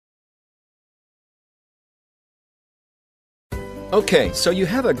Okay, so you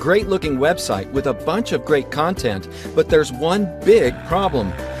have a great looking website with a bunch of great content, but there's one big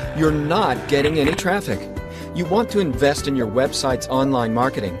problem. You're not getting any traffic. You want to invest in your website's online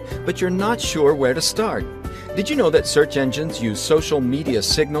marketing, but you're not sure where to start. Did you know that search engines use social media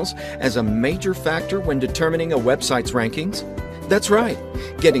signals as a major factor when determining a website's rankings? That's right.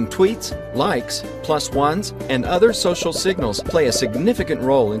 Getting tweets, likes, plus ones, and other social signals play a significant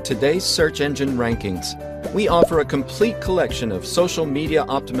role in today's search engine rankings. We offer a complete collection of social media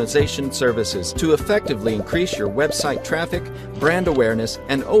optimization services to effectively increase your website traffic, brand awareness,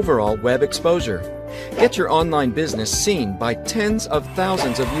 and overall web exposure. Get your online business seen by tens of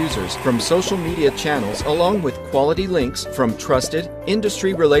thousands of users from social media channels, along with quality links from trusted,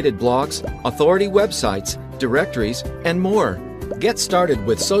 industry-related blogs, authority websites, directories, and more. Get started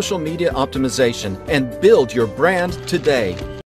with social media optimization and build your brand today.